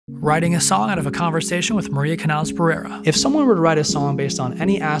Writing a song out of a conversation with Maria Canals-Barrera. If someone were to write a song based on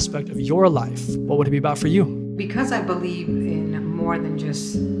any aspect of your life, what would it be about for you? Because I believe in more than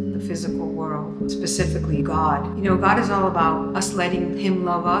just the physical world, specifically God. You know, God is all about us letting Him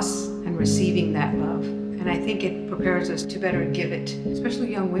love us and receiving that love. And I think it prepares us to better give it.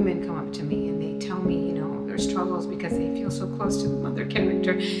 Especially young women come up to me and they tell me, you know, their struggles because they feel so close to the mother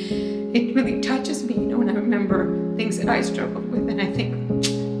character. It really touches me, you know, and I remember things that I struggled with and I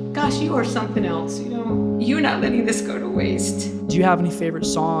think, gosh, you are something else, you know. You're not letting this go to waste. Do you have any favorite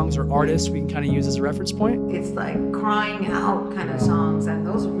songs or artists we can kind of use as a reference point? It's like crying out kind of songs, and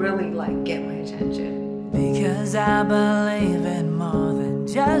those really like get my attention. Because I believe in more than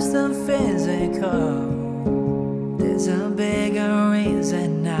just the physical. There's a bigger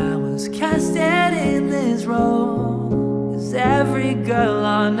reason I was casted in this role. 'Cause every girl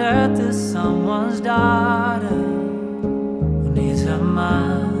on earth is someone's daughter who needs a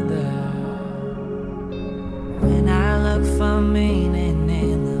mother. When I look for meaning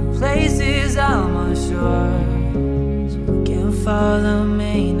in the places I'm unsure, so looking for the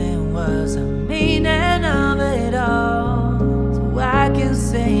meaning was the meaning of it all. So I can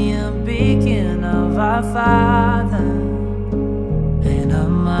say a beacon of our fire.